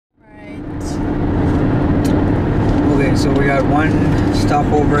got one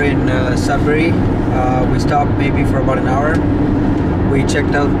stopover in Sudbury. We stopped maybe for about an hour. We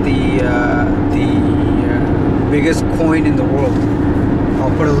checked out the biggest coin in the world.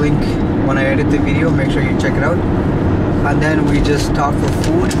 I'll put a link when I edit the video. Make sure you check it out. And then we just stopped for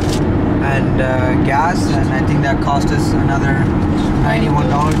food and gas, and I think that cost us another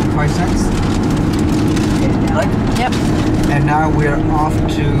 $91.05. Right? Yep. And now we're off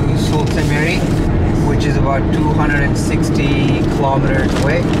to Sault Sainte Marie, which is about 260 kilometers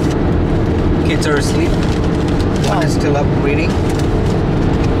away. Kids are asleep. One is still up reading.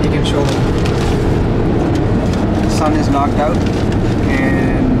 You can show them. The son is knocked out,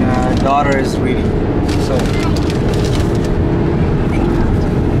 and daughter is reading. So.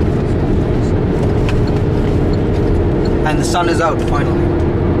 And the sun is out finally.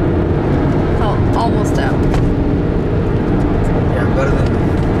 Oh, almost out. Yeah, better than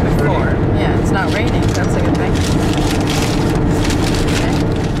before. Yeah, it's not raining, so that's a good thing.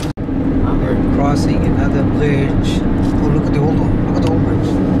 Okay. We're crossing another bridge. Oh, look at the old one. Look at the old bridge.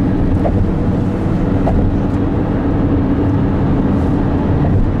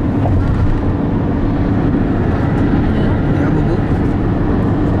 Yeah, boo-boo.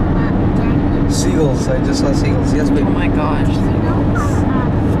 Seagulls. I just saw seagulls. Yes, baby. Oh my gosh, seagulls.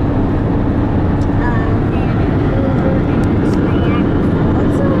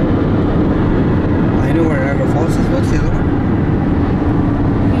 I know where Niagara Falls is. What's the other one?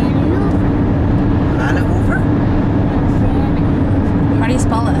 Manitoba? How do you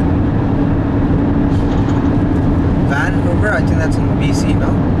spell it? Vancouver? I think that's in BC, no?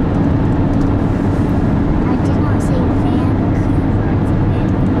 I did not say Vancouver.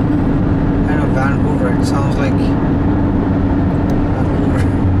 I know Vancouver. It sounds like Vancouver.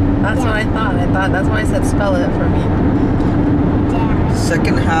 That's what I thought. That's why I said spell it for me.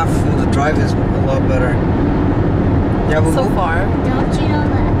 Second half of the drive is a lot better. Yeah, but So far. Don't you know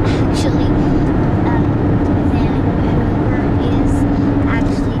that actually Vancouver is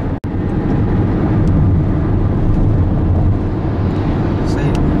actually Say,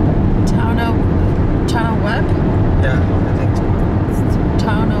 Town of Webb? yeah, I think so.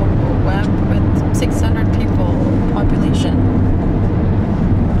 Town of Webb with 600 people population.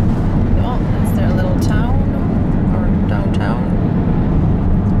 Oh, is there a little town or downtown?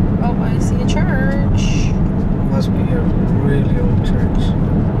 Oh, I see a church. Must be a really old church.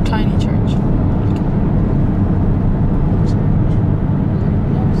 Tiny church.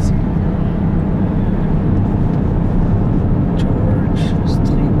 George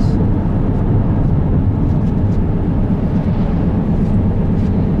Street.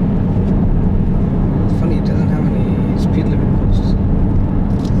 It's funny, it doesn't have any speed limit posts.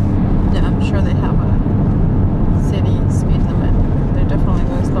 Yeah, I'm sure they have a city speed limit. They're definitely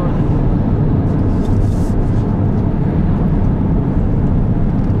going slower than.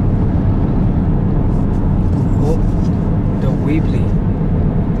 Oh, the Weebly.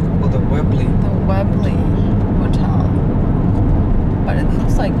 Oh, the Webley. The Webley Hotel. But it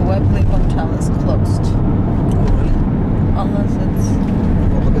looks like Webley Hotel is closed. Oh, really? Unless it's.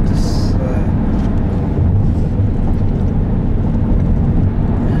 Oh, look at this.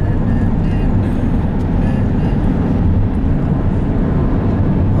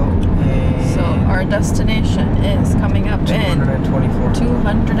 So our destination is coming up in 224.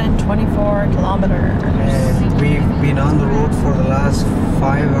 224 kilometers. And we've been on the road for the last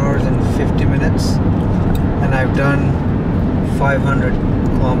 5 hours and 50 minutes, and I've done 500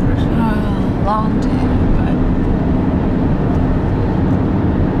 kilometers. Long day, but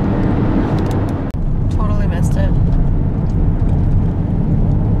totally missed it.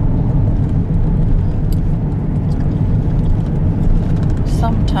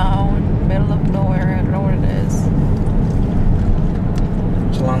 Some town, middle of nowhere, I don't know what it is.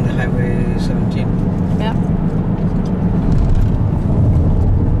 It's along the Highway 17. Yep.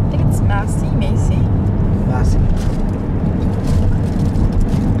 I think it's Massey. Massey.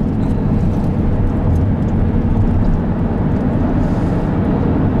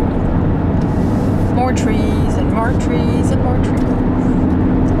 More trees and more trees and more trees.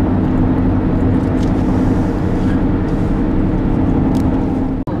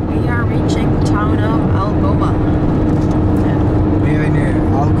 We are reaching the town of Algoma. Maybe near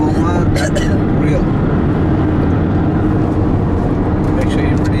Algoma, that's real. Make sure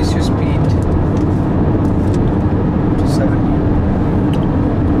you reduce your speed to 70.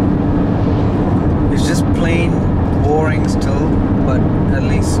 It's just plain boring still, but at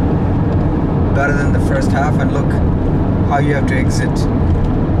least better than the first half. And look how you have to exit.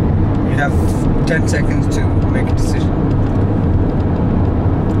 You have 10 seconds to make a decision.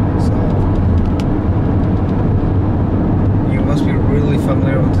 So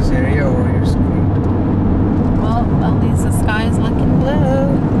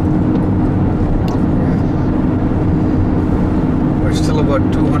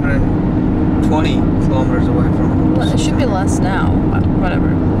about 220 kilometers away from. Well, it should be less now, but whatever.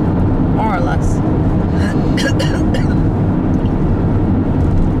 More or less.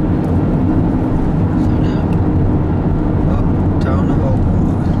 Town of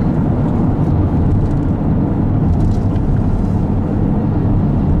Oklahoma.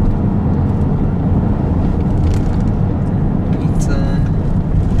 Pizza.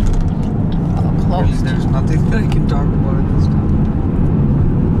 Oh, closed. There's nothing that I can talk about in this town.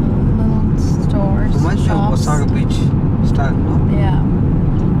 Little stores, Reminds me of shops. Wasaga Beach style, no? Yeah.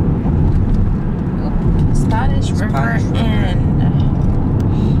 Oop, Spanish River Spanish River. Inn.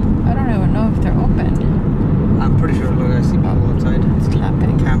 I don't even know if they're open. I'm pretty sure. Look, I see people outside. It's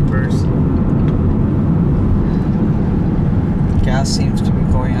clapping. Campers. Gas seems to be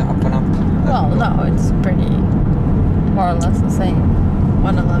going up and up. Well, no, it's pretty more or less the same.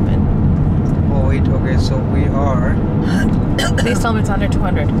 111. Oh wait, okay, so we are Please tell me it's under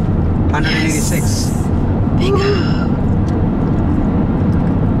 200. 186. Bingo!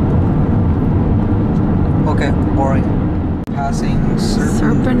 Okay, boring. Passing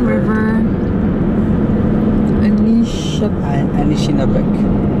Serpent River. Anishinabek.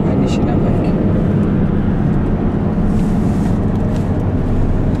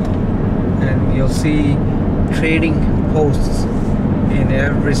 And you'll see trading posts in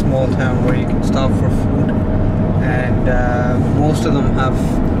every small town where you can stop for food, and most of them have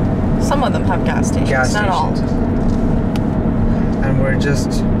Some of them have gas stations, gas not all. stations. And we're just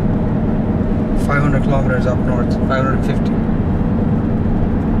 500 kilometers up north, 550.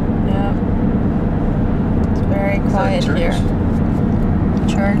 Yeah. It's very quiet church? here.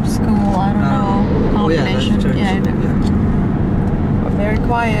 Church, school, I don't know. Oh yeah, that's Combination. church. Yeah, I know. But very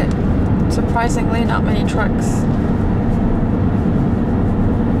quiet. Surprisingly, not many trucks.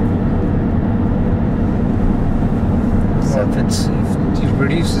 Well, if you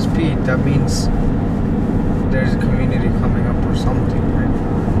reduce the speed, that means there's a community coming up or something, right?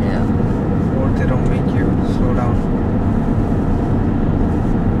 Yeah. Or they don't make you slow down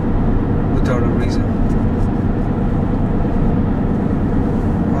without a reason.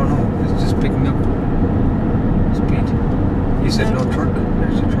 Oh no, it's just picking up speed. You said no truck?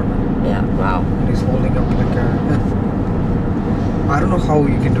 There's a truck. Yeah, wow. And he's holding up like a... I don't know how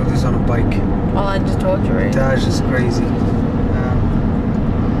you can do this on a bike. Well, I just told you, right? That's just crazy.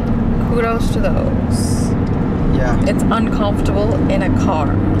 Kudos to those. Yeah. It's uncomfortable in a car.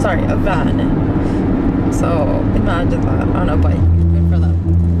 Sorry, a van. So imagine that on a bike. Good for them.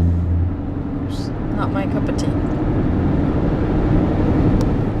 Not my cup of tea.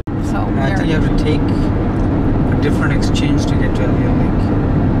 So I think you have to take a different exchange to get to Albion Lake.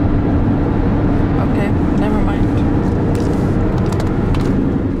 okay, never mind.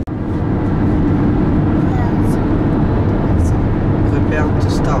 Prepare to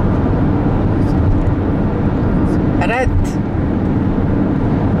stop. Arrête.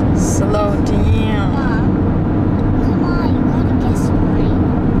 Slow down. Mom, come on, you gotta guess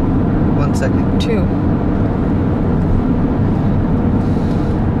mine. 1 second. 2.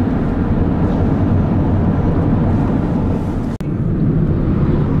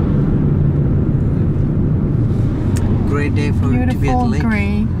 Great day for to be at the Beautiful lake.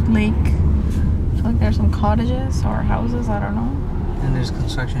 gray lake. I feel like there's some cottages or houses, I don't know. And there's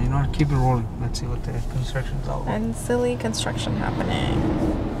construction. You know what? Keep it rolling. Let's see what the construction's all about. And silly construction happening.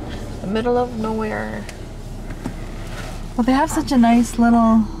 The middle of nowhere. Well, they have such a nice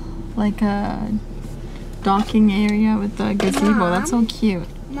little, like a docking area with the gazebo. That's so cute.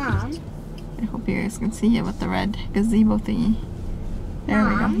 Mom, I hope you guys can see it with the red gazebo thingy. There we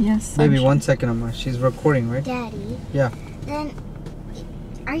go. Mom? Yes. Baby, sunshine. 1 second, Amma. She's recording, right? Daddy, Yeah. then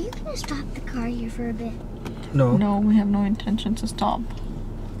are you gonna stop the car here for a bit? No. No, we have no intention to stop.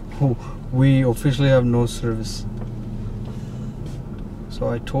 Oh, we officially have no service. So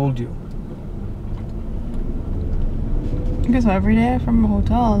I told you. Okay, so every day from a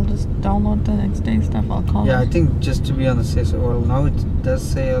hotel, I'll just download the next day stuff. I'll call Yeah, I it. think just to be on the safe side. Well, now it does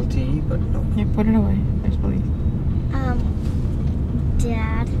say LTE, but no. You put it away, please, please.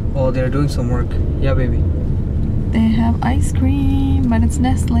 Dad, Oh, they're doing some work. Yeah, baby. They have ice cream, but it's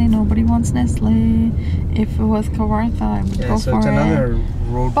Nestle. Nobody wants Nestle. If it was Kawartha, I would Yeah, go so for it's it. another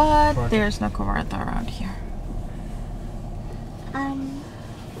road But project. there's no Kawartha around here.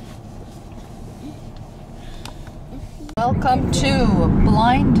 Welcome to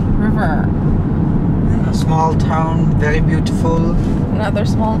Blind River. A small town, very beautiful. Another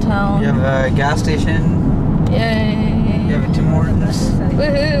small town. You have a gas station. Yay! You have a Tim Hortons.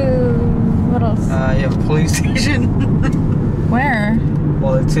 Woohoo! What else? You have a police station. Where?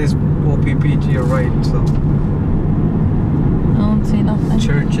 Well, it says OPP to your right, so. I don't see nothing.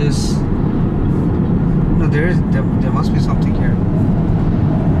 churches. No, there must be something here.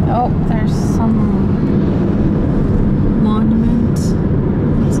 Oh, there's some monument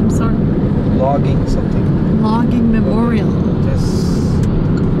of some sort. Logging something. Logging memorial. This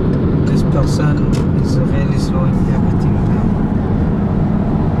person is really slowing everything down.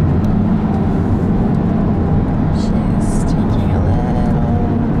 She's taking a little.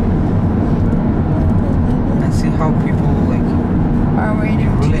 And see how people like Are waiting. you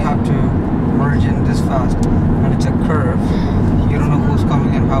really have to merge in this fast, and it's a curve. You don't know who's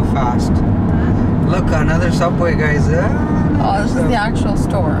coming and how fast. Look, another Subway, guys. Oh, this is the actual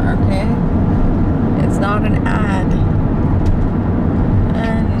store, okay? It's not an ad.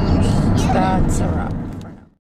 And that's a wrap.